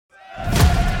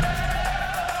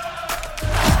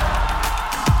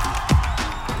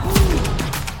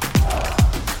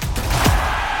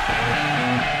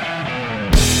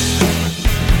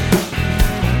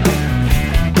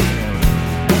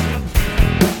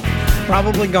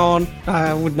Probably gone.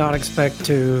 I would not expect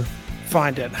to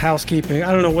find it. Housekeeping.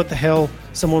 I don't know what the hell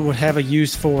someone would have a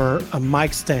use for a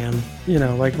mic stand. You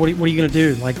know, like what are you going to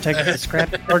do? Like take a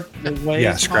scrap yard?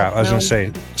 Yeah, scrap. I was going to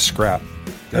say scrap.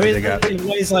 I mean, it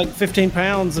weighs like 15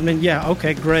 pounds. I mean, yeah,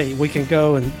 okay, great. We can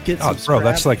go and get some scrap. Bro,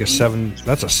 that's like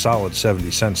that's a solid 70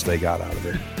 cents they got out of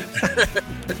it.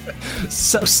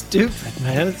 So stupid,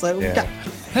 man. It's like,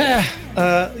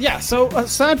 so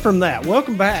aside from that,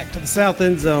 welcome back to the South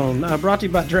End Zone, brought to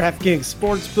you by DraftKings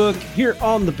Sportsbook here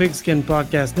on the Pigskin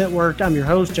Podcast Network. I'm your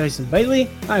host, Jason Bailey.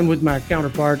 I'm with my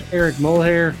counterpart, Eric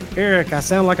Mulhair. Eric, I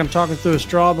sound like I'm talking through a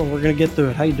straw, but we're going to get through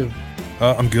it. How you doing?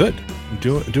 I'm good. I'm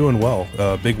doing well.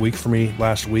 Big week for me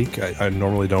last week. I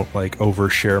normally don't like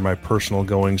overshare my personal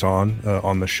goings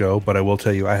on the show, but I will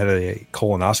tell you I had a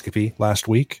colonoscopy last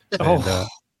week. And,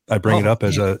 I bring it up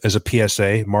as a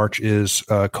PSA. March is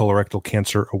colorectal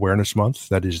cancer awareness month.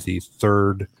 That is the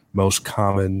third most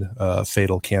common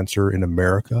fatal cancer in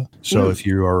America. So if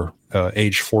you are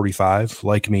age 45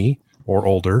 like me or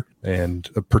older, and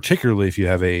particularly if you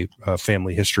have a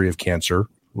family history of cancer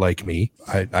like me,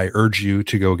 I urge you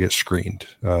to go get screened.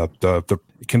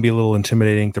 It can be a little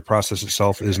intimidating. The process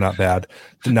itself is not bad.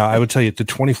 Now, I would tell you the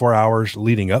 24 hours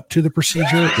leading up to the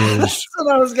procedure is... That's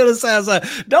what I was going to say. I was like,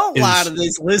 don't lie to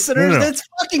these listeners. No. It's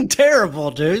fucking terrible,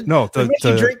 dude. No, they make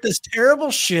you drink this terrible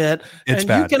shit, it's and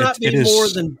bad. You cannot be more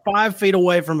than 5 feet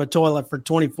away from a toilet for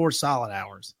 24 solid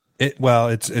hours.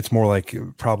 It's more like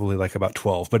probably like about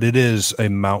 12, but it is a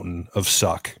mountain of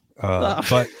suck.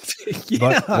 But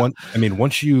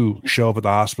once you show up at the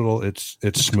hospital, it's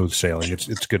smooth sailing.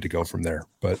 It's good to go from there.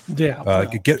 But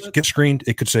get screened.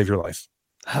 It could save your life.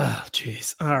 Oh,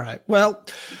 geez. All right. Well,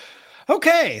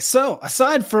 okay. So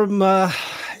aside from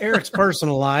Eric's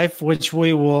personal life, which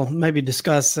we will maybe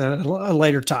discuss at a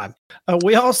later time,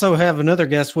 we also have another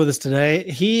guest with us today.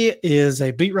 He is a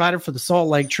beat writer for the Salt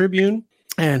Lake Tribune,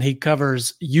 and he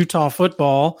covers Utah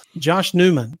football. Josh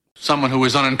Newman. Someone who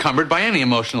is unencumbered by any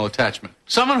emotional attachment.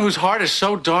 Someone whose heart is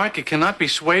so dark it cannot be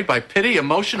swayed by pity,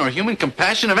 emotion, or human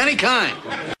compassion of any kind.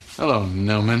 Hello,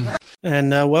 Newman.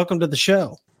 And welcome to the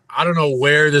show. I don't know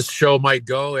where this show might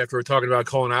go after we're talking about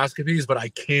colonoscopies, but I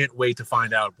can't wait to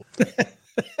find out.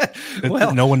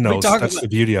 Well, no one knows. That's the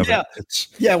beauty of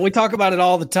it. We talk about it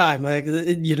all the time. Like,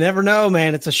 you never know,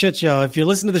 man. It's a shit show. If you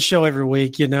listen to the show every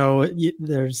week, you know,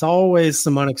 there's always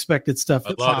some unexpected stuff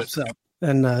that pops up.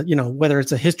 And, whether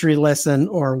it's a history lesson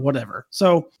or whatever.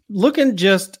 So looking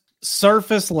just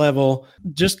surface level,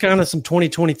 just kind of some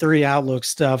 2023 outlook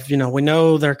stuff. You know, we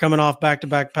know they're coming off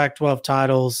back-to-back Pac-12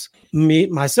 titles.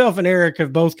 Myself and Eric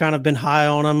have both kind of been high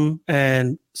on them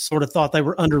and sort of thought they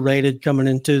were underrated coming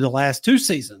into the last two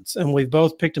seasons. And we've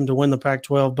both picked them to win the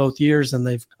Pac-12 both years, and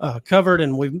they've covered,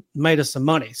 and we've made us some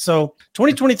money. So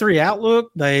 2023 outlook,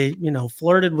 they,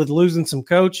 flirted with losing some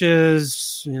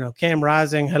coaches. Cam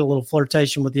Rising had a little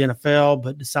flirtation with the NFL,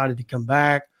 but decided to come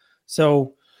back.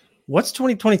 So what's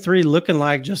 2023 looking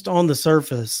like just on the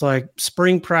surface, like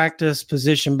spring practice,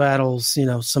 position battles,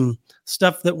 some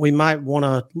stuff that we might want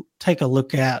to take a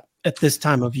look at this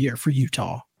time of year for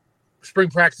Utah?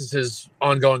 Spring practice is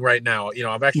ongoing right now.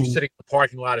 I'm actually sitting in the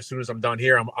parking lot. As soon as I'm done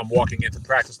here, I'm walking into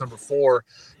practice number 4.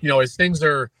 As things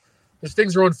are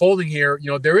unfolding here,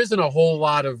 there isn't a whole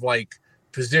lot of like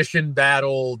position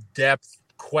battle depth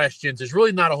questions. There's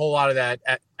really not a whole lot of that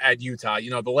at Utah.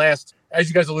 As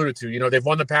you guys alluded to, they've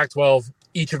won the Pac-12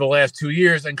 each of the last 2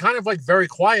 years, and kind of like very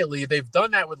quietly, they've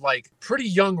done that with like pretty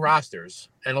young rosters.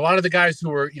 And a lot of the guys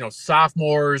who are,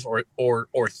 sophomores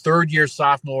or third-year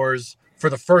sophomores for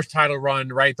the first title run,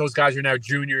 right? Those guys are now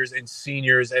juniors and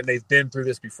seniors, and they've been through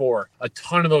this before. A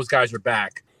ton of those guys are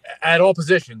back at all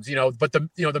positions, But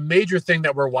the major thing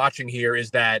that we're watching here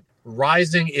is that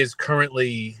Rising is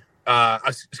currently.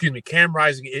 Cam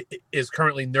Rising is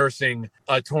currently nursing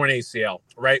a torn ACL,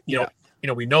 right?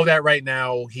 We know that right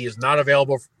now. He is not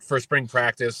available for spring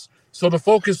practice. So the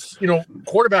focus,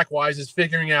 quarterback wise, is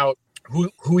figuring out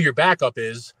who your backup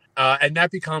is. And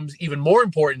that becomes even more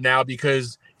important now,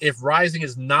 because if Rising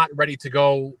is not ready to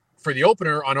go for the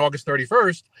opener on August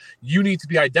 31st, you need to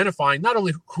be identifying not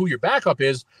only who your backup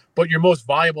is, but your most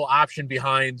viable option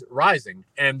behind Rising.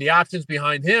 And the options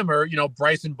behind him are,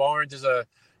 Bryson Barnes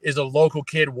is a local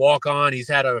kid, walk on. He's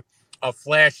had a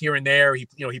flash here and there. He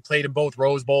played in both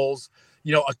Rose Bowls,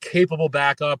 a capable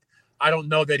backup. I don't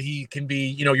know that he can be,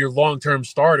 your long-term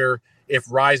starter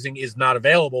if Rising is not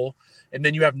available. And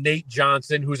then you have Nate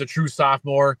Johnson, who's a true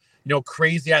sophomore,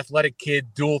 crazy athletic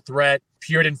kid, dual threat,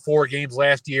 appeared in 4 games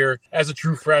last year as a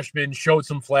true freshman, showed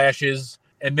some flashes.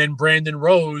 And then Brandon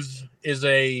Rose is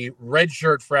a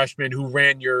redshirt freshman who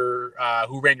ran your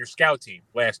scout team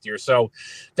last year. So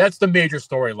that's the major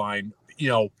storyline.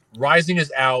 Rising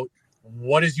is out.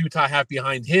 What does Utah have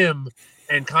behind him?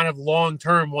 And kind of long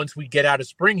term, once we get out of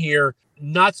spring here,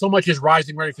 not so much is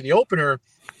Rising ready for the opener,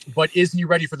 but is he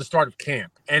ready for the start of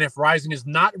camp? And if Rising is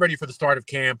not ready for the start of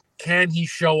camp, can he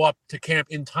show up to camp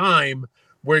in time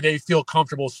where they feel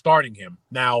comfortable starting him?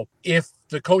 Now, if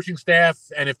the coaching staff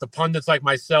and if the pundits like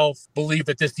myself believe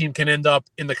that this team can end up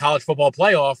in the college football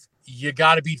playoff, you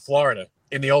got to beat Florida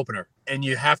in the opener. And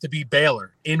you have to beat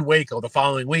Baylor in Waco the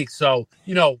following week. So,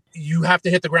 you have to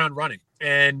hit the ground running.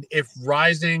 And if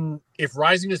Rising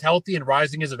is healthy and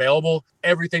Rising is available,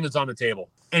 everything is on the table.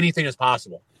 Anything is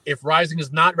possible. If Rising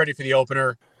is not ready for the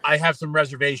opener, I have some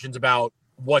reservations about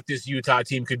what this Utah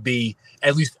team could be,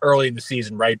 at least early in the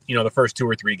season, right? The first 2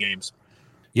 or 3 games.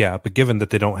 Yeah, but given that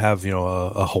they don't have,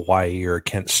 a Hawaii or a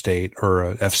Kent State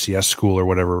or a FCS school or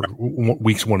whatever,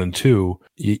 weeks 1 and 2,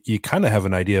 you kind of have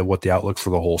an idea of what the outlook for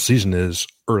the whole season is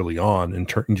early on, in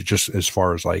just as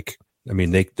far as they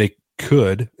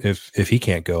could, if he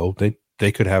can't go,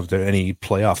 they could have any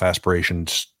playoff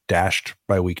aspirations dashed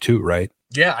by week 2, right?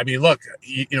 Yeah, I mean, look,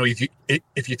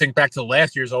 if you think back to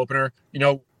last year's opener,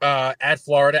 at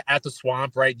Florida, at the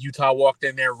Swamp, right? Utah walked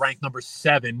in there ranked number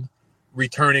 7.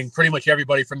 Returning pretty much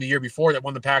everybody from the year before that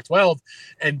won the Pac-12.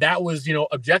 And that was,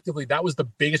 objectively, that was the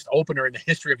biggest opener in the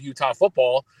history of Utah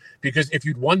football, because if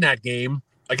you'd won that game,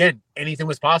 again, anything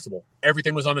was possible.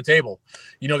 Everything was on the table.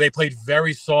 They played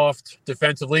very soft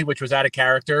defensively, which was out of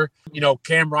character.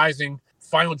 Cam Rising,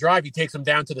 final drive, he takes them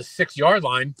down to the 6-yard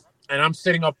line. And I'm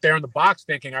sitting up there in the box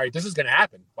thinking, all right, this is going to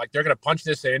happen. Like, they're going to punch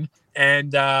this in.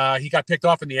 And he got picked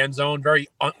off in the end zone. Very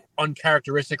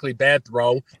uncharacteristically bad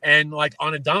throw. And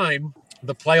on a dime,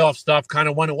 the playoff stuff kind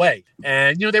of went away.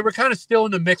 And, they were kind of still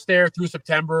in the mix there through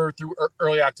September, through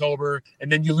early October.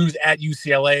 And then you lose at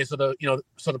UCLA. So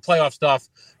the playoff stuff,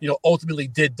 ultimately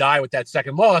did die with that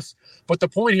second loss. But the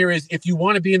point here is, if you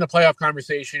want to be in the playoff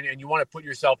conversation and you want to put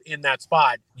yourself in that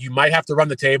spot, you might have to run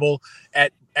the table.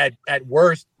 At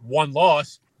worst, 1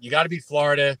 loss. You got to beat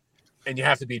Florida and you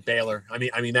have to beat Baylor. I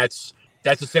mean, that's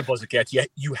as simple as it gets.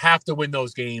 You have to win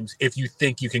those games if you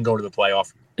think you can go to the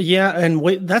playoff. Yeah,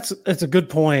 and that's a good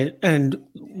point. And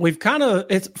we've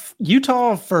it's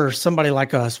Utah for somebody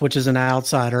like us, which is an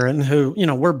outsider and who,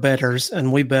 we're bettors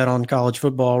and we bet on college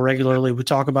football regularly. We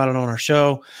talk about it on our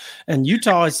show. And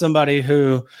Utah is somebody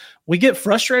who we get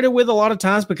frustrated with a lot of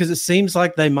times because it seems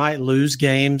like they might lose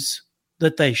games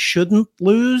that they shouldn't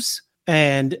lose.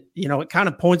 And, it kind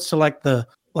of points to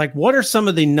what are some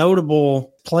of the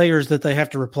notable players that they have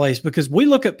to replace? Because we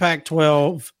look at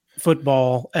Pac-12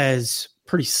 football as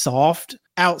pretty soft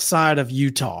outside of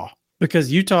Utah,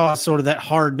 because Utah is sort of that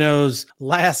hard-nosed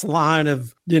last line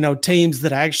of, teams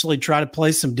that actually try to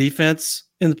play some defense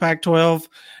in the Pac-12.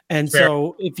 And Fair.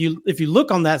 So if you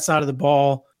look on that side of the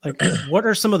ball, what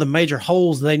are some of the major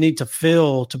holes they need to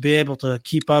fill to be able to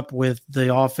keep up with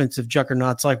the offensive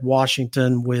juggernauts like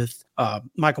Washington with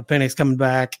Michael Penix coming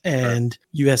back and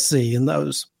USC and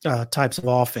those types of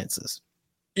offenses?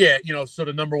 Yeah, so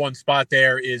the number 1 spot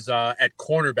there is at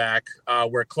cornerback,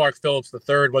 where Clark Phillips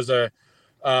III was a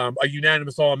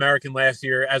unanimous All-American last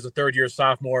year as a third-year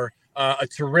sophomore, a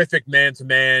terrific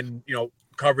man-to-man,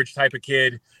 coverage type of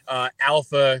kid,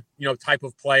 alpha, type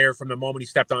of player from the moment he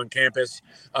stepped on campus,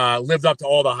 lived up to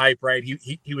all the hype, right?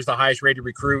 He was the highest rated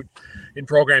recruit in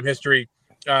program history.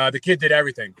 The kid did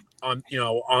everything on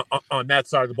that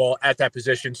side of the ball at that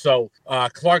position. So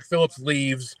Clark Phillips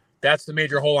leaves. That's the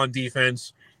major hole on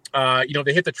defense.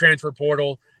 They hit the transfer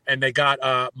portal and they got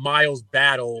Miles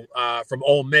Battle from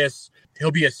Ole Miss.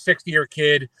 He'll be a 6th-year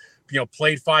kid,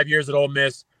 played 5 years at Ole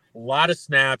Miss, a lot of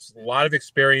snaps, a lot of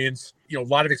experience,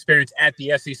 at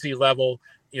the SEC level,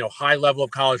 high level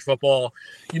of college football.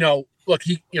 Look,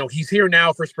 he's here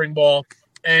now for spring ball,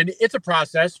 and it's a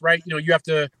process, right? You have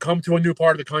to come to a new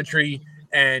part of the country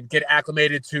and get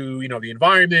acclimated to, the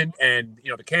environment and,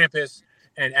 the campus,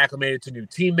 and acclimated to new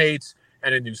teammates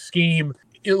and a new scheme.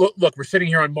 Look, we're sitting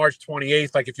here on March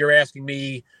 28th. If you're asking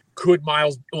me, could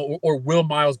Miles or will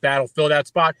Miles Battle fill that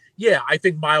spot? Yeah, I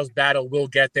think Miles Battle will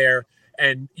get there,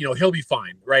 and, he'll be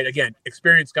fine, right? Again,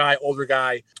 experienced guy, older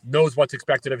guy, knows what's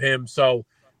expected of him. So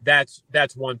that's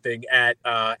one thing at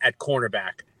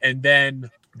cornerback. And then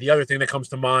the other thing that comes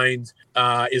to mind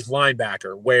is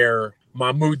linebacker, where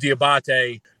Mahmoud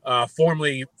Diabate,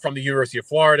 formerly from the University of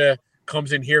Florida,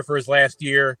 comes in here for his last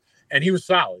year, and he was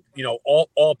solid.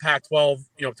 All Pac-12,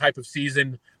 type of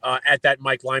season at that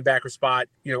Mike linebacker spot.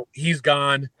 He's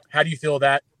gone. How do you feel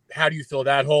that? How do you fill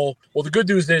that hole? Well, the good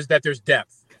news is that there's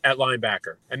depth at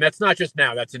linebacker, and that's not just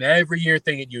now. That's an every year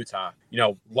thing at Utah.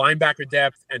 Linebacker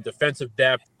depth and defensive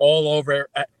depth all over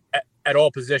at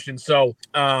all positions. So,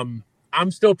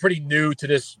 I'm still pretty new to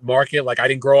this market. Like I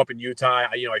didn't grow up in Utah.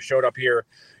 I showed up here,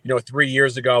 3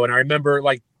 years ago. And I remember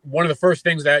like one of the first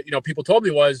things that, people told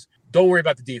me was don't worry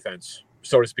about the defense,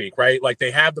 so to speak, right? Like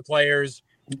they have the players,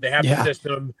 they have the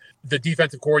system. The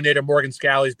defensive coordinator, Morgan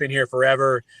Scalley's been here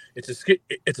forever. It's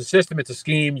a system, it's a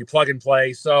scheme, you plug and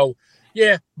play. So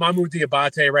yeah, Mahmoud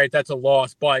Diabate, right? That's a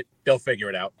loss, but they'll figure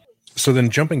it out. So then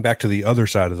jumping back to the other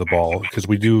side of the ball, because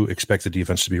we do expect the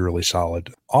defense to be really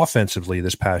solid. Offensively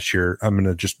this past year, I'm going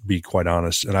to just be quite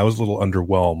honest, and I was a little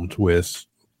underwhelmed with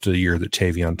the year that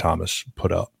Tavion Thomas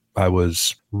put up. I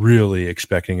was really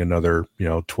expecting another,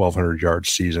 1,200 yard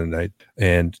season,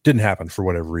 and didn't happen for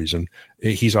whatever reason.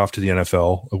 He's off to the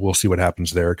NFL. We'll see what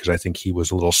happens there because I think he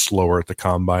was a little slower at the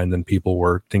combine than people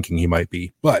were thinking he might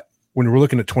be. But when we're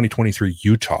looking at 2023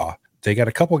 Utah, they got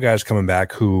a couple guys coming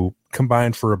back who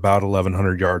combined for about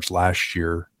 1,100 yards last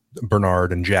year,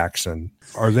 Bernard and Jackson.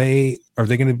 Are they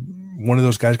going to, one of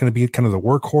those guys going to be kind of the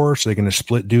workhorse? Are they going to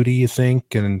split duty, you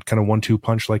think, and kind of 1-2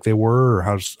 punch like they were? Or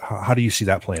how do you see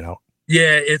that playing out?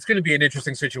 Yeah, it's going to be an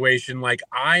interesting situation. Like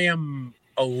I am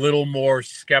a little more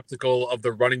skeptical of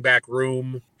the running back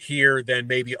room here than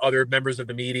maybe other members of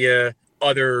the media,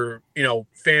 other,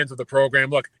 fans of the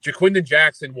program. Look, Jaquindon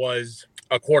Jackson was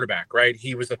a quarterback, right?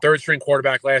 He was the third string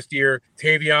quarterback last year.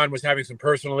 Tavion was having some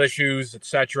personal issues,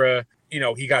 etc.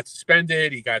 He got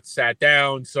suspended, he got sat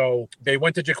down. So they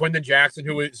went to Jaquindon Jackson,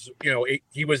 who is,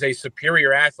 he was a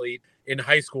superior athlete in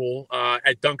high school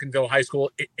at Duncanville High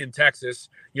School in Texas,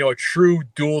 a true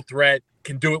dual threat,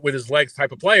 can do it with his legs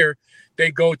type of player.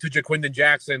 They go to Jaquindon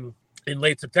Jackson in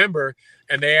late September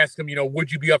and they ask him,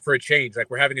 would you be up for a change? Like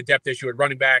we're having a depth issue at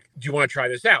running back. Do you want to try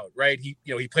this out? Right. He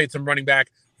played some running back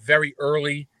very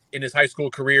early in his high school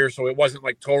career. So it wasn't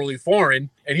like totally foreign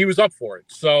and he was up for it.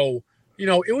 So,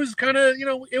 it was kind of,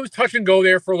 it was touch and go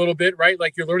there for a little bit, right?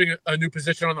 Like you're learning a new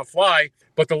position on the fly,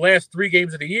 but the last 3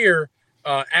 games of the year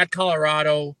at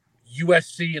Colorado,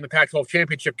 USC in the Pac-12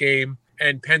 championship game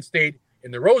and Penn State in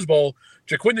the Rose Bowl,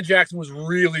 Jaquindon Jackson was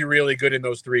really, really good in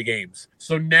those 3 games.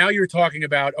 So now you're talking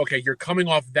about, okay, you're coming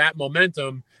off that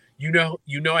momentum.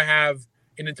 I have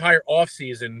an entire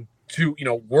offseason to,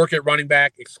 work at running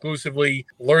back exclusively,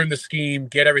 learn the scheme,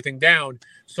 get everything down.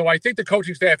 So I think the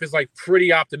coaching staff is like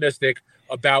pretty optimistic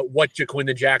about what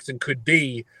Jaquindon Jackson could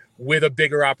be with a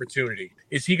bigger opportunity.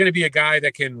 Is he going to be a guy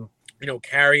that can,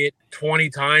 carry it 20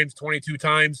 times, 22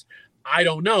 times? I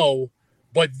don't know,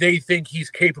 but they think he's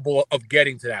capable of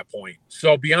getting to that point.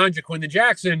 So beyond Jaquindon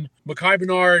Jackson, Mekhi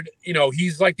Bernard,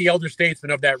 he's like the elder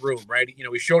statesman of that room, right?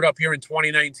 He showed up here in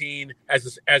 2019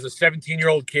 as a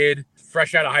 17-year-old kid,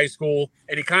 fresh out of high school,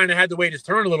 and he kind of had to wait his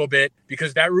turn a little bit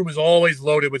because that room is always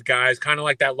loaded with guys, kind of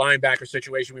like that linebacker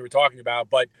situation we were talking about.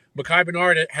 But Mekhi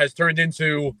Bernard has turned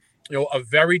into, a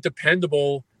very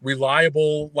dependable,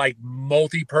 reliable, like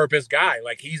multi-purpose guy.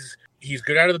 Like he's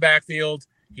good out of the backfield.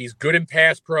 He's good in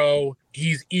pass pro.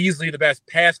 He's easily the best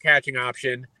pass catching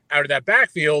option out of that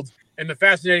backfield. And the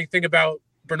fascinating thing about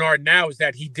Bernard now is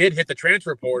that he did hit the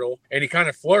transfer portal and he kind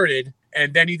of flirted.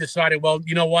 And then he decided, well,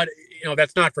 you know what?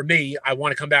 That's not for me. I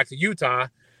want to come back to Utah.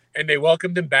 And they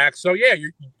welcomed him back. So yeah,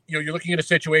 you're looking at a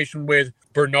situation with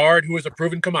Bernard, who is a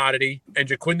proven commodity, and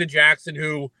Jaquindon Jackson,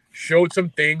 who showed some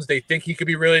things. They think he could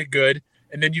be really good.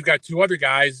 And then you've got 2 other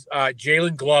guys.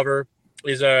 Jalen Glover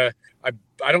is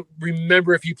I don't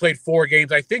remember if he played 4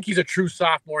 games. I think he's a true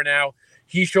sophomore now.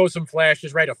 He shows some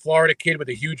flashes, right? A Florida kid with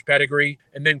a huge pedigree.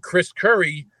 And then Chris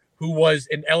Curry, who was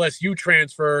an LSU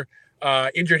transfer,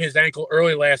 injured his ankle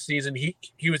early last season.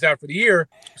 He was out for the year.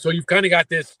 So you've kind of got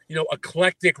this,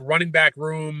 eclectic running back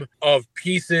room of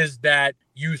pieces that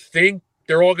you think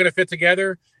they're all going to fit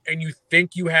together. And you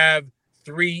think you have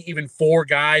 3, even 4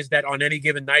 guys that on any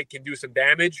given night can do some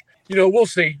damage. We'll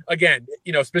see. Again,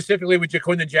 specifically with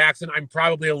Jaquindon Jackson, I'm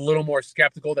probably a little more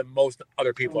skeptical than most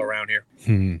other people around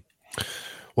here.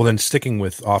 Well, then sticking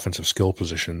with offensive skill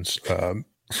positions,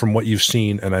 from what you've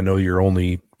seen, and I know you're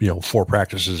only, 4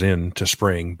 practices in to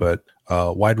spring, but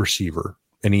wide receiver,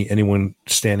 anyone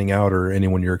standing out or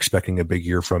anyone you're expecting a big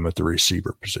year from at the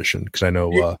receiver position? Because I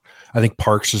know, I think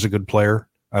Parks is a good player.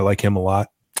 I like him a lot.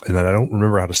 And then I don't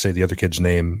remember how to say the other kid's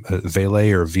name,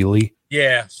 Vele or Vili.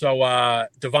 Yeah. So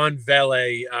Devon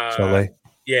Vele. Vele.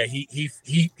 Yeah,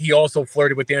 he also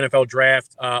flirted with the NFL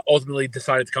draft. Ultimately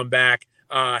decided to come back.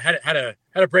 Had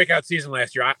a breakout season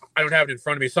last year. I don't have it in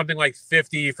front of me. Something like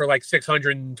 50 for like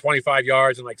 625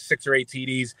 yards and like 6 or 8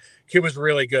 TDs. Kid was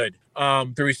really good.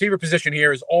 The receiver position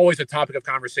here is always a topic of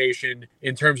conversation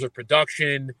in terms of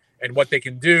production and what they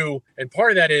can do. And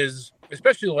part of that is,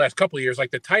 especially the last couple of years,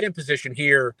 like the tight end position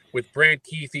here with Brant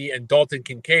Keithy and Dalton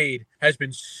Kincaid has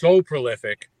been so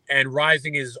prolific. And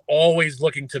Rising is always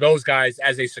looking to those guys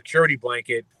as a security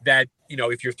blanket that,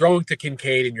 if you're throwing to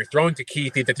Kincaid and you're throwing to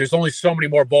Keithy, that there's only so many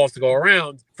more balls to go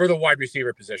around for the wide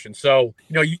receiver position. So,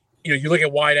 you look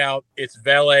at wideout, it's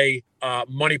Vele,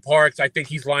 Money Parks. I think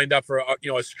he's lined up for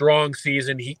a strong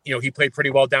season. He played pretty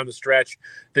well down the stretch.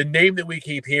 The name that we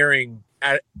keep hearing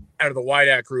out of the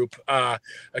wideout group, a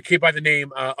kid by the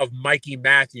name of Mikey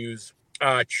Matthews.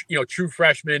 True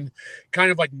freshman, kind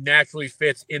of like naturally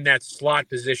fits in that slot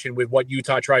position with what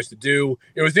Utah tries to do.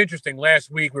 It was interesting.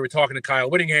 Last week we were talking to Kyle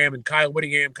Whittingham, and Kyle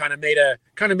Whittingham kind of made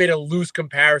a loose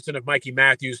comparison of Mikey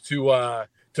Matthews to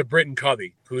Britton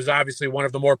Covey, who's obviously one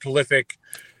of the more prolific,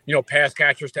 pass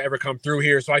catchers to ever come through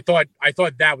here. So I thought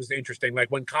that was interesting. Like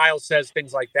when Kyle says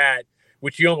things like that,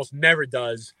 which he almost never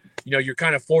does, you're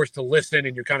kind of forced to listen,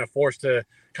 and you're kind of forced to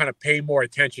kind of pay more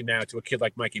attention now to a kid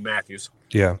like Mikey Matthews.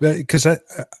 Yeah, because I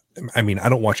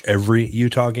don't watch every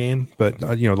Utah game, but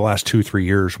the last 2-3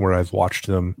 years where I've watched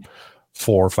them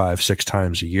 4, 5, 6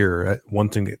 times a year, one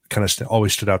thing that kind of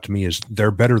always stood out to me is they're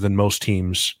better than most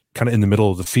teams kind of in the middle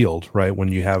of the field, right? When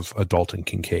you have a Dalton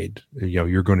Kincaid,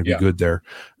 you're going to be good there.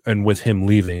 And with him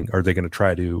leaving, are they going to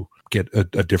try to get a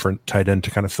different tight end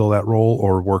to kind of fill that role,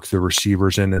 or work the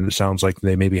receivers in? And it sounds like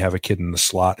they maybe have a kid in the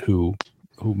slot who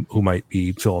might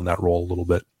be filling that role a little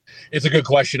bit. It's a good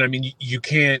question. I mean, you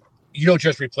don't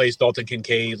just replace Dalton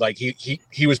Kincaid. Like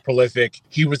he was prolific.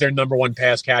 He was their number one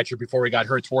pass catcher before he got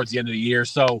hurt towards the end of the year.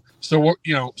 So what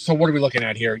are we looking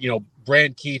at here?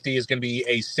 Brand Keithy is going to be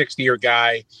a 6th-year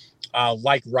guy,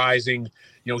 like Rising.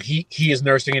 He is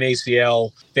nursing an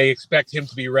ACL. They expect him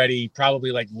to be ready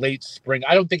probably like late spring.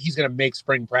 I don't think he's going to make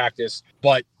spring practice,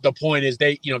 but the point is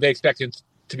they expect him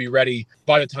to be ready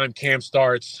by the time camp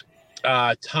starts.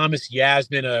 Thomas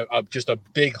Yasmin, just a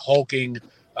big hulking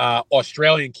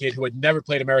Australian kid who had never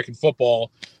played American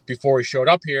football before he showed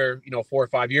up here, 4 or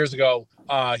 5 years ago.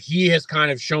 He has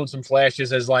kind of shown some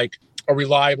flashes as like a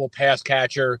reliable pass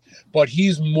catcher, but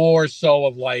he's more so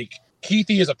of like,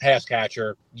 Keithy is a pass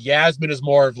catcher. Yasmin is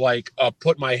more of like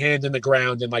put my hand in the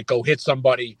ground and like go hit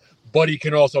somebody, but he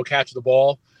can also catch the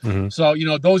ball. Mm-hmm. So,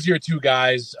 those are your two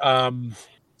guys.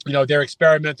 They're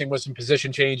experimenting with some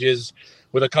position changes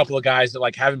with a couple of guys that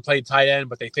like haven't played tight end,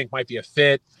 but they think might be a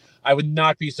fit. I would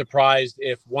not be surprised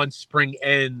if once spring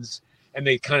ends and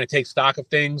they kind of take stock of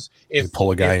things, if they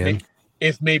pull a guy in,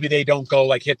 if maybe they don't go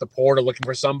like hit the portal looking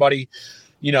for somebody,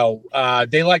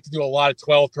 they like to do a lot of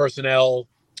 12 personnel.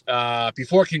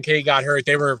 Before Kincaid got hurt,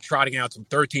 they were trotting out some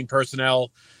 13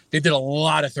 personnel. They did a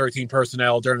lot of 13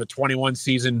 personnel during the 21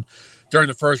 season, during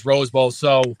the first Rose Bowl.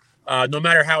 So no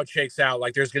matter how it shakes out,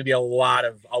 like there's going to be a lot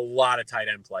of tight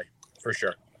end play for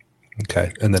sure.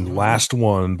 Okay. And then last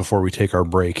one before we take our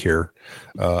break here,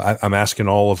 I'm asking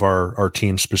all of our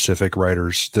team specific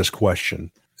writers this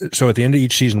question. So at the end of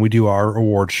each season, we do our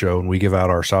award show and we give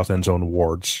out our South End Zone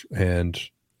awards. And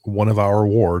one of our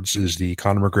awards is the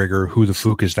Conor McGregor Who the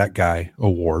Fook Is That Guy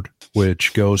award,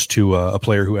 which goes to a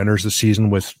player who enters the season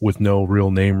with no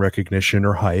real name recognition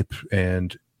or hype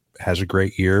and has a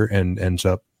great year and ends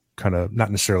up kind of not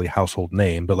necessarily household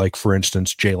name, but like, for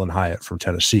instance, Jalen Hyatt from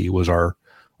Tennessee was our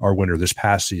winner this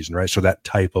past season, right? So that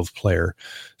type of player.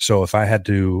 So if I had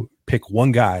to pick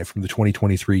one guy from the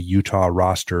 2023 Utah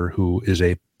roster who is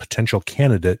a potential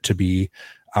candidate to be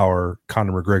our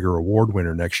Conor McGregor award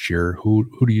winner next year, who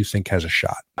do you think has a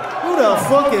shot? Who the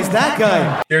fuck is that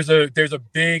guy? There's a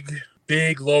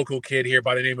big local kid here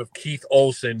by the name of Keith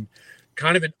Olson,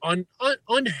 kind of an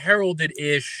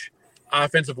unheralded-ish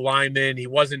offensive lineman. He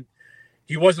wasn't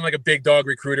like a big dog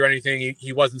recruit or anything.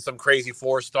 He wasn't some crazy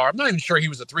 4-star. I'm not even sure he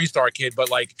was a 3-star kid,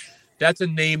 but like that's a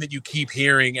name that you keep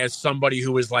hearing as somebody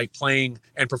who is like playing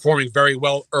and performing very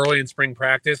well early in spring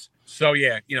practice. So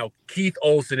yeah, Keith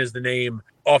Olson is the name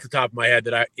off the top of my head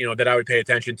that I would pay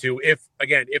attention to. If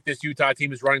this Utah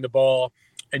team is running the ball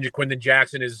and Jaquindon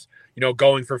Jackson is,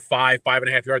 going for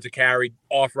 5.5 yards a carry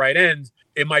off right end,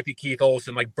 it might be Keith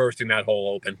Olson like bursting that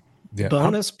hole open. Yeah.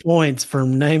 Bonus points for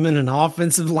naming an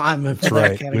offensive lineman for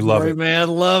that category. We love it, man.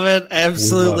 Love it.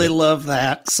 Absolutely love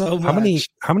that so much.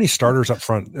 How many starters up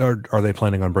front are they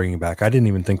planning on bringing back? I didn't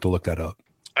even think to look that up.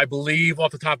 I believe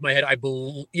off the top of my head,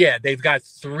 they've got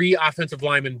 3 offensive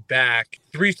linemen back,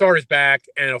 3 starters back,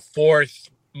 and a 4th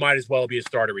might as well be a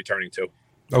starter returning too.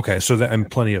 Okay, so and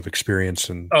plenty of experience.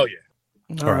 Oh yeah.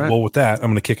 All right. Well, with that, I'm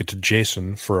going to kick it to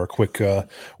Jason for a quick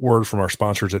word from our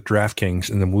sponsors at DraftKings,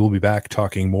 and then we'll be back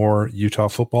talking more Utah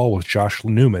football with Josh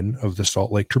Newman of the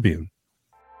Salt Lake Tribune.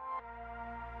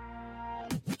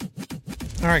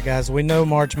 All right, guys, we know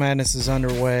March Madness is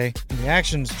underway, and the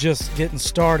action's just getting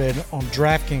started on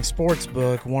DraftKings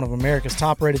Sportsbook, one of America's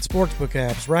top-rated sportsbook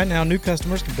apps. Right now, new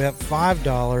customers can bet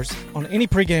 $5 on any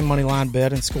pregame moneyline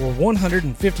bet and score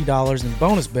 $150 in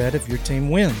bonus bet if your team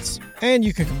wins. And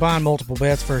you can combine multiple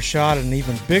bets for a shot at an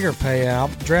even bigger payout.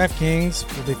 DraftKings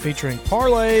will be featuring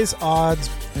parlays,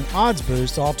 odds, and odds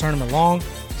boosts all tournament long,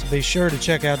 so be sure to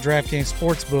check out DraftKings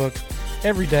Sportsbook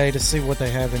every day to see what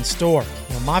they have in store.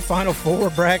 Now, my Final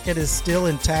Four bracket is still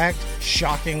intact.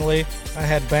 Shockingly, I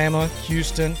had Bama,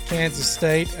 Houston, Kansas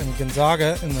State, and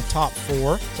Gonzaga in the top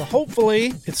 4. So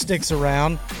hopefully it sticks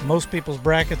around. Most people's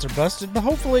brackets are busted, but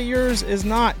hopefully yours is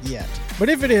not yet. But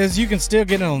if it is, you can still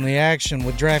get in on the action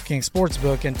with DraftKings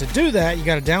Sportsbook. And to do that, you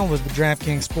got to download the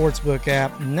DraftKings Sportsbook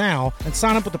app now and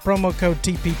sign up with the promo code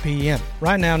TPPN.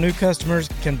 Right now, new customers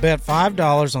can bet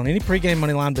 $5 on any pregame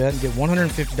moneyline bet and get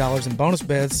 $150 in bonus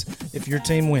bets if your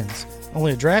team wins.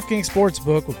 Only at DraftKings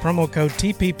Sportsbook with promo code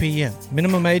TPPN.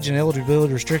 Minimum age and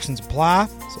eligibility restrictions apply,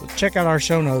 so check out our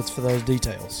show notes for those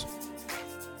details.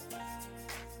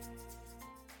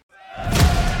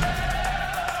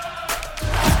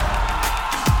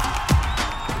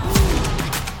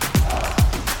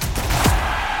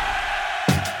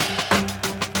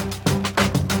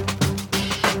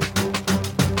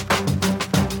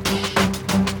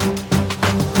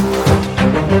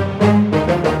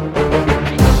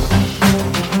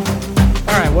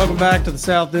 Welcome back to the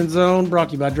South End Zone, brought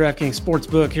to you by DraftKings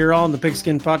Sportsbook here on the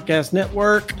Pigskin Podcast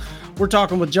Network. We're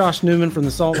talking with Josh Newman from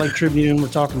the Salt Lake Tribune. We're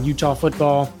talking Utah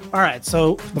football. All right,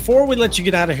 so before we let you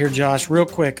get out of here, Josh, real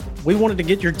quick, we wanted to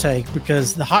get your take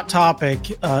because the hot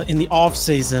topic in the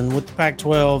offseason with the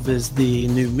Pac-12 is the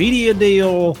new media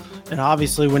deal. And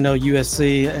obviously we know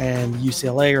USC and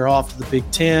UCLA are off to the Big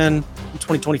Ten in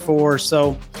 2024.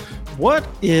 So what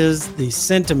is the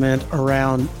sentiment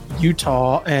around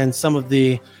Utah and some of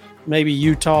the maybe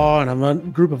Utah and a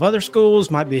group of other schools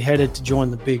might be headed to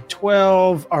join the Big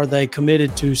 12? Are they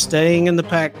committed to staying in the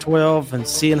Pac-12 and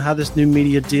seeing how this new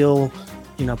media deal,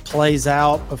 plays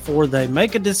out before they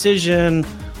make a decision?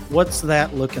 What's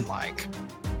that looking like?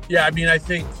 Yeah, I mean, I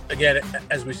think, again,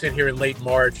 as we sit here in late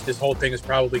March, this whole thing has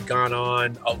probably gone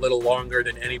on a little longer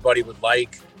than anybody would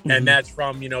like. Mm-hmm. And that's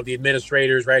from, the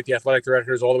administrators, right, the athletic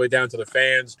directors, all the way down to the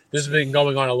fans. This has been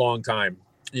going on a long time.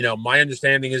 My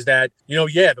understanding is that,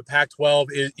 the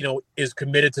Pac-12 is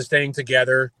committed to staying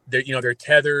together. They're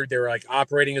tethered. They're like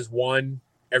operating as one.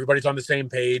 Everybody's on the same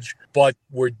page. But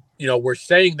we're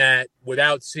saying that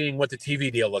without seeing what the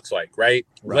TV deal looks like, right?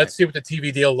 Let's see what the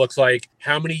TV deal looks like.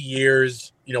 How many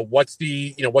years? What's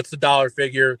the dollar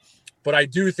figure? But I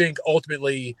do think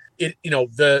ultimately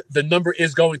the number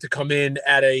is going to come in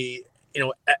at a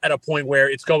point where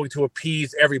it's going to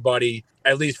appease everybody,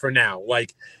 at least for now.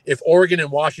 Like if Oregon and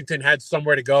Washington had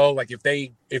somewhere to go, like if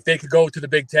they could go to the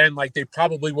Big Ten, like they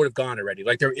probably would have gone already.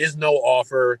 Like there is no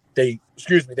offer. They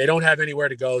don't have anywhere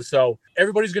to go. So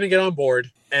everybody's going to get on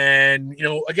board. And,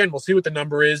 again, we'll see what the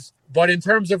number is. But in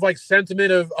terms of like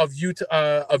sentiment of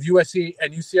Utah, of USC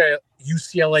and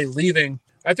UCLA leaving,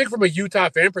 I think from a Utah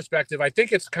fan perspective, I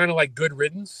think it's kind of like good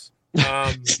riddance.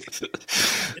 Like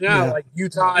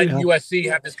Utah and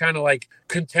USC have this kind of like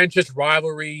contentious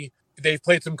rivalry. They've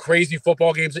played some crazy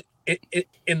football games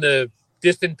in the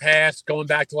distant past, going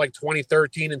back to like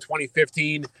 2013 and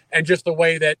 2015, and just the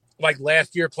way that like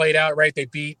last year played out, right? They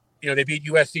beat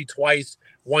USC twice,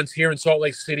 once here in Salt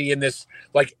Lake City in this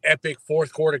like epic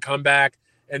fourth quarter comeback,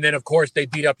 and then of course they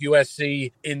beat up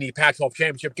USC in the Pac-12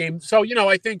 championship game. So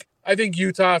I think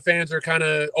Utah fans are kind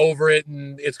of over it,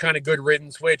 and it's kind of good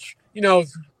riddance, which, I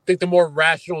think the more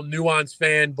rational, nuanced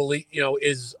fan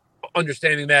is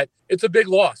understanding that it's a big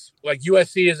loss. Like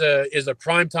USC is a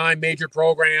primetime major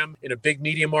program in a big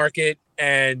media market,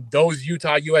 and those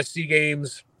Utah USC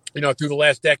games, through the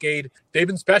last decade, they've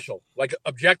been special. Like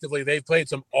objectively, they've played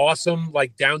some awesome,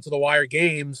 like down to the wire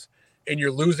games, and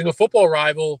you're losing a football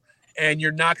rival. And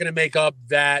you're not going to make up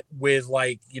that with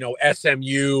like,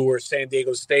 SMU or San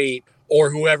Diego State or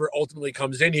whoever ultimately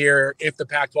comes in here if the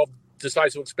Pac-12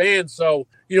 decides to expand. So,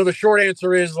 the short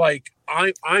answer is like,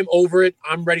 I'm over it.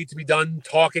 I'm ready to be done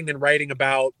talking and writing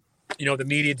about, the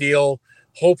media deal.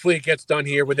 Hopefully it gets done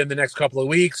here within the next couple of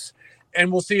weeks. And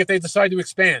we'll see if they decide to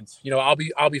expand.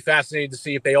 I'll be fascinated to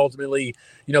see if they ultimately,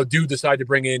 do decide to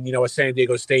bring in, a San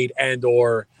Diego State and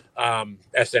or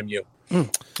SMU.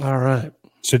 All right.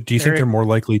 So do you think they're more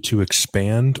likely to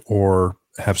expand or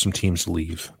have some teams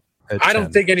leave? I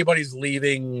don't think anybody's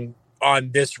leaving on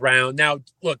this round. Now,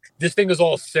 look, this thing is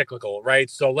all cyclical,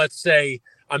 right? So let's say,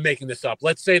 I'm making this up,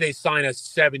 let's say they sign a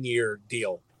 7-year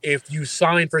deal. If you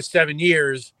sign for 7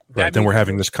 years, Right. Then we're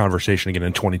having this conversation again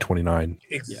in 2029.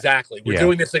 Exactly. We're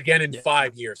doing this again in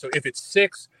 5 years. So if it's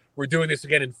 6, we're doing this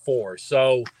again in 4.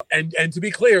 So, and to be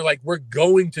clear, like, we're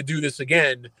going to do this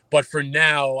again, but for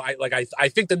now, I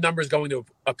think the number is going to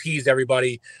appease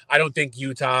everybody. I don't think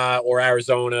Utah or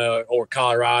Arizona or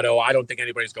Colorado, I don't think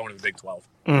anybody's going to the Big 12.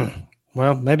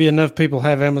 Well, maybe enough people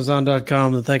have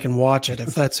Amazon.com that they can watch it.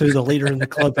 If that's who the leader in the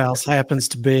clubhouse happens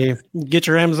to be, get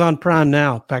your Amazon Prime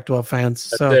now, Pac-12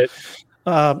 fans. That's it.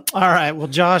 All right. Well,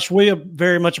 Josh, we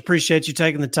very much appreciate you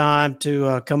taking the time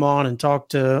to come on and talk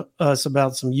to us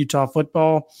about some Utah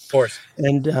football. Of course.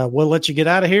 And we'll let you get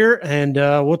out of here, and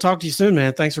we'll talk to you soon,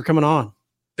 man. Thanks for coming on.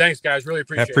 Thanks, guys. Really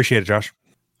appreciate it. I appreciate it, Josh.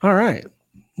 All right.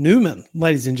 Newman,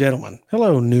 ladies and gentlemen.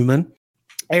 Hello, Newman.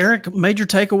 Eric, major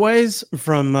takeaways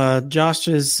from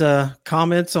Josh's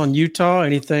comments on Utah?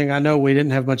 Anything? I know we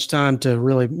didn't have much time to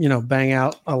really, bang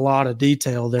out a lot of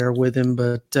detail there with him,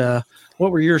 but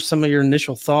what were some of your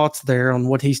initial thoughts there on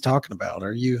what he's talking about?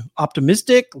 Are you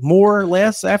optimistic, more or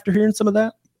less, after hearing some of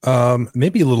that?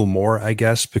 Maybe a little more, I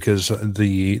guess, because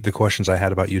the questions I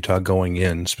had about Utah going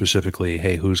in, specifically,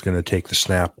 hey, who's going to take the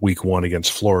snap week 1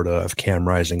 against Florida if Cam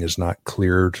Rising is not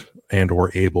cleared and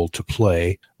or able to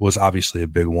play, was obviously a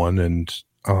big one. And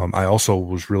I also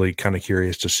was really kind of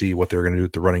curious to see what they were going to do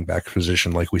at the running back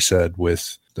position, like we said,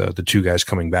 with the 2 guys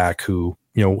coming back who,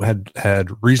 had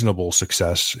reasonable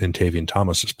success in Tavion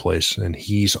Thomas's place, and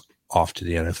he's off to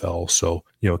the NFL. So,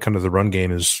 kind of the run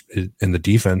game is in the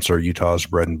defense are Utah's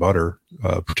bread and butter,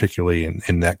 particularly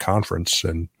in that conference,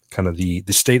 and kind of the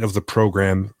state of the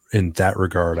program in that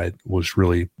regard, was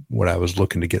really what I was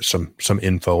looking to get some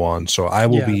info on. So I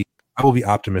will be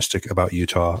optimistic about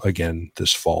Utah again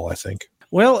this fall, I think.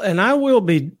 Well, and I will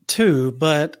be too,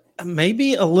 but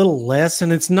maybe a little less,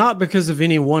 and it's not because of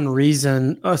any one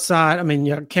reason aside. I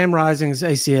mean, Cam Rising's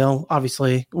ACL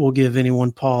obviously will give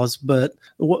anyone pause, but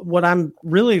what I'm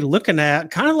really looking at,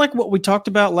 kind of like what we talked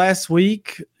about last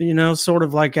week, sort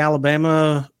of like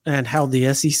Alabama and how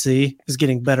the SEC is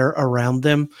getting better around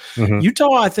them. Mm-hmm.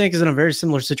 Utah, I think, is in a very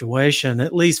similar situation,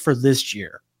 at least for this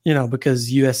year,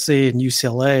 because USC and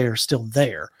UCLA are still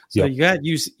there. So you got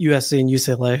USC and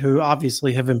UCLA, who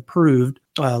obviously have improved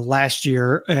last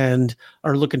year and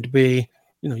are looking to be,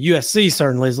 USC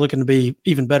certainly is looking to be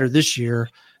even better this year.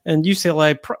 And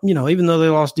UCLA, even though they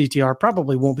lost DTR,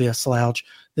 probably won't be a slouch.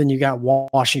 Then you got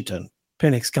Washington,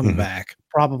 Penix coming back,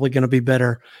 probably going to be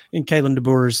better in Kalen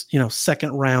DeBoer's,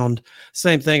 second round.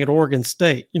 Same thing at Oregon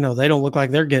State. They don't look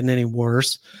like they're getting any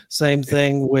worse. Same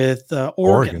thing with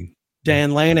Oregon.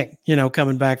 Dan Lanning,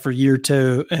 coming back for year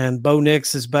 2, and Bo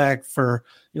Nix is back for,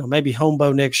 maybe home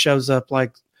Bo Nix shows up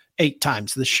like 8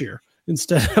 times this year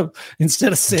instead of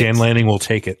 6. Dan Lanning will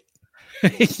take it.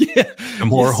 The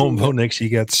more home Bo Nix he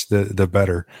gets, the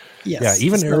better. Yes. Yeah,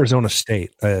 even Arizona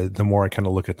State, the more I kind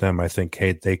of look at them, I think,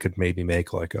 hey, they could maybe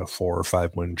make like a 4 or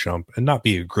 5 win jump and not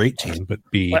be a great team, but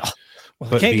be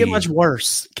can't get much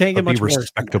worse. Can't get much worse.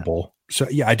 Respectable. So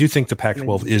yeah, I do think the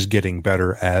Pac-12 is getting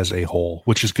better as a whole,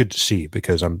 which is good to see,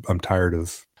 because I'm tired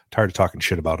of talking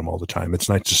shit about them all the time. It's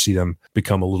nice to see them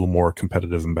become a little more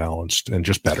competitive and balanced and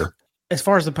just better. As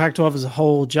far as the Pac-12 as a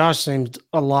whole, Josh seems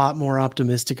a lot more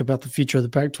optimistic about the future of the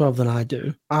Pac-12 than I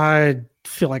do. I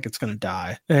feel like it's going to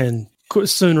die, and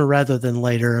sooner rather than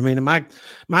later. I mean, am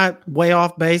I way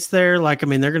off base there? Like, I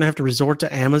mean, they're going to have to resort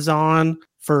to Amazon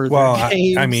for their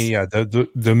games. I mean, yeah,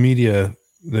 the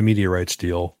media rights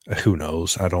deal. Who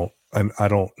knows? I don't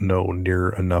know near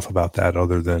enough about that,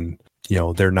 other than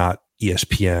they're not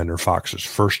ESPN or Fox's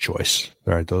first choice.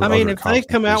 Right? Those, I mean, if they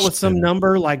come out with some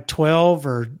number like 12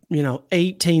 or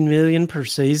 18 million per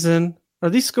season, are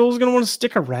these schools going to want to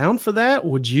stick around for that?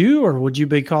 Would you, or would you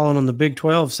be calling on the Big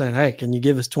 12 saying, hey, can you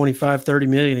give us 25, 30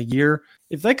 million a year?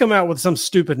 If they come out with some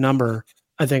stupid number,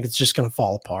 I think it's just going to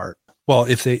fall apart. Well,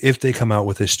 if they come out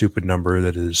with a stupid number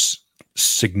that is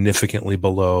significantly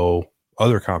below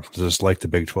other conferences like the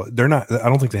Big 12, I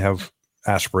don't think they have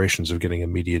aspirations of getting a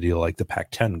media deal like the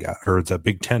Pac-10 got, or the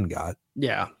Big 10 got.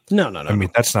 Yeah. No. I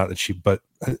mean, that's not cheap, but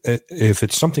if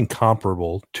it's something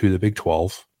comparable to the Big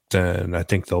 12, then I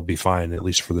think they'll be fine, at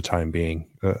least for the time being.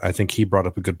 I think he brought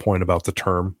up a good point about the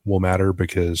term will matter,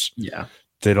 because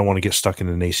they don't want to get stuck in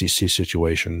an ACC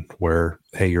situation where,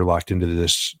 hey, you're locked into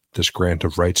this grant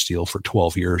of rights deal for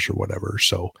 12 years or whatever.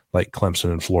 So like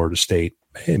Clemson and Florida State,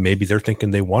 hey, maybe they're thinking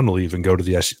they want to leave and go to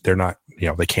the SEC. They're not,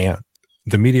 they can't.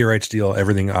 The media rights deal,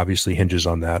 everything obviously hinges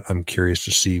on that. I'm curious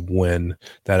to see when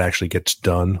that actually gets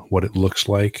done, what it looks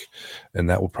like. And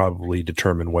that will probably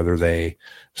determine whether they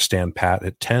stand pat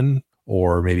at 10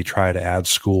 or maybe try to add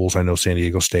schools. I know San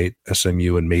Diego State,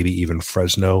 SMU, and maybe even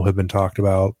Fresno have been talked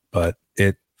about, but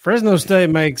Fresno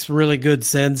State makes really good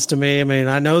sense to me. I mean,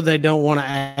 I know they don't want to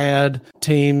add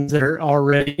teams that are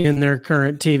already in their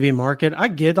current TV market. I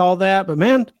get all that, but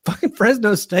man, fucking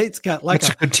Fresno State's got like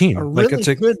a good team.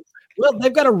 Well,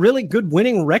 they've got a really good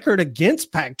winning record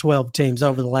against Pac-12 teams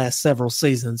over the last several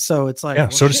seasons. So it's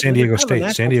like, so does San Diego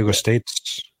State. San Diego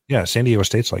State's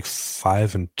like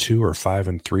 5-2 or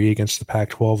 5-3 against the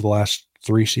Pac-12 the last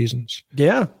 3 seasons.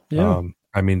 Yeah.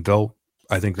 I mean, God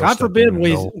forbid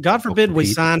we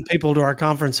sign people to our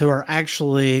conference who are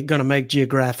actually going to make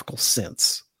geographical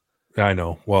sense. I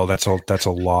know. Well, that's a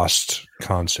lost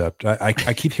concept. I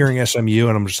keep hearing SMU,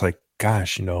 and I'm just like,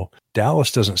 gosh,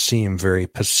 Dallas doesn't seem very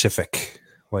Pacific.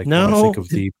 Like, when I think of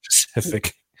the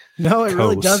Pacific. No, it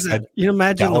really doesn't. You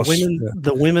imagine Dallas,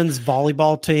 the women's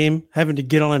volleyball team having to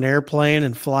get on an airplane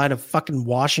and fly to fucking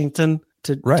Washington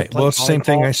to right. To play well, it's the same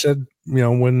thing I said.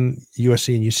 When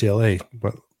USC and UCLA,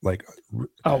 but like,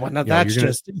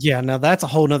 now that's a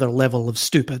whole nother level of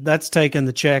stupid. That's taking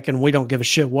the check, and we don't give a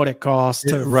shit what it costs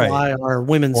to fly our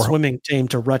women's swimming team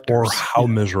to Rutgers, or how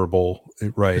miserable,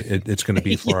 it's going to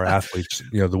be for our athletes.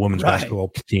 The women's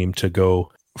basketball team to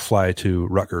go fly to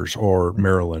Rutgers or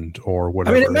Maryland or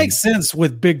whatever. I mean, it makes sense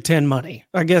with Big Ten money,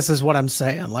 I guess is what I'm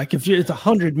saying. Like it's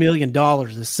 $100 million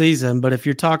this season, but if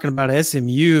you're talking about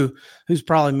SMU, who's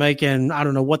probably making, I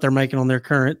don't know what they're making on their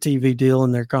current TV deal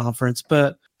in their conference,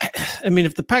 but I mean,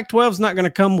 if the Pac-12 is not going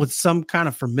to come with some kind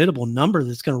of formidable number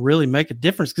that's going to really make a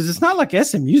difference, because it's not like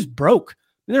SMU's broke.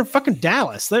 I mean, they're fucking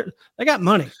Dallas. They got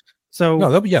money. So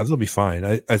no, they'll be fine.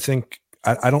 I think.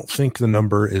 I don't think the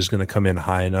number is going to come in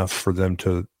high enough for them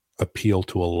to appeal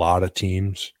to a lot of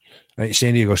teams.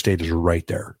 San Diego State is right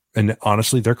there. And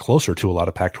honestly, they're closer to a lot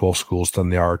of Pac-12 schools than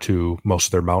they are to most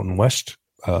of their Mountain West,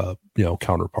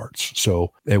 counterparts.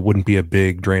 So it wouldn't be a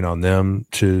big drain on them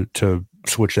to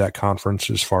switch that conference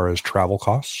as far as travel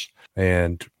costs.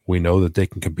 And we know that they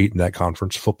can compete in that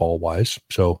conference football wise.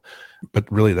 So,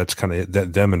 but really that's kind of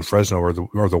that them and Fresno are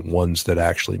the ones that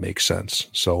actually make sense.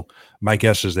 So my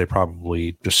guess is they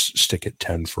probably just stick at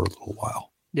 10 for a little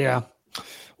while. Yeah.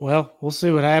 Well, we'll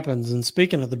see what happens. And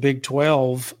speaking of the Big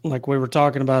 12, like we were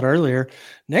talking about earlier,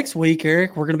 next week,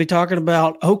 Eric, we're going to be talking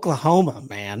about Oklahoma,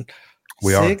 man.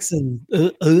 We 6 and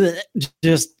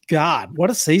just God,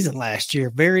 what a season last year.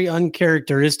 Very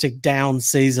uncharacteristic down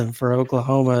season for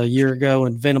Oklahoma a year ago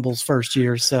in Venable's first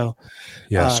year. So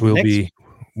yes, we'll be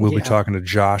talking to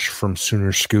Josh from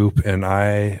Sooner Scoop, and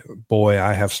I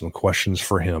have some questions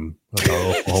for him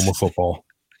about Oklahoma football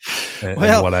and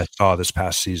what I saw this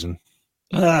past season.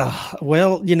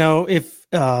 If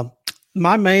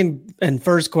my main and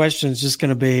first question is just going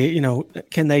to be,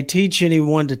 can they teach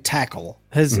anyone to tackle?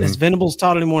 Has Venables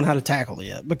taught anyone how to tackle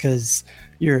yet? Because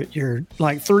you're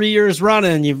like 3 years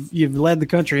running, you've led the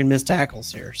country in missed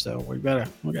tackles here. So we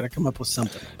gotta come up with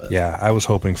something. But. Yeah, I was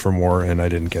hoping for more, and I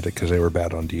didn't get it because they were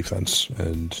bad on defense.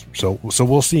 And so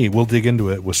we'll see. We'll dig into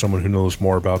it with someone who knows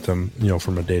more about them,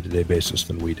 from a day-to-day basis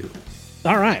than we do.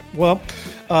 All right. Well,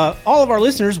 all of our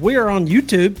listeners, we are on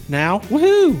YouTube now.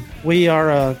 Woohoo! We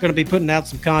are going to be putting out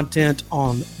some content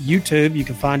on YouTube. You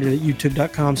can find it at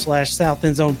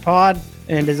youtube.com/SouthEndZonePod.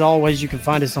 And as always, you can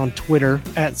find us on Twitter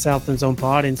at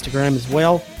SouthEndZonePod, Instagram as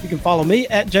well. You can follow me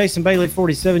at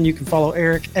JasonBailey47. You can follow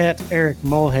Eric at Eric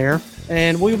Mulhair.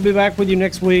 And we'll be back with you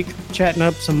next week chatting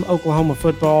up some Oklahoma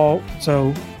football.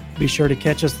 So be sure to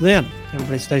catch us then.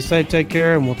 Everybody stay safe, take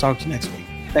care, and we'll talk to you next week.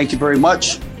 Thank you very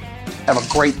much. Have a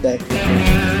great day.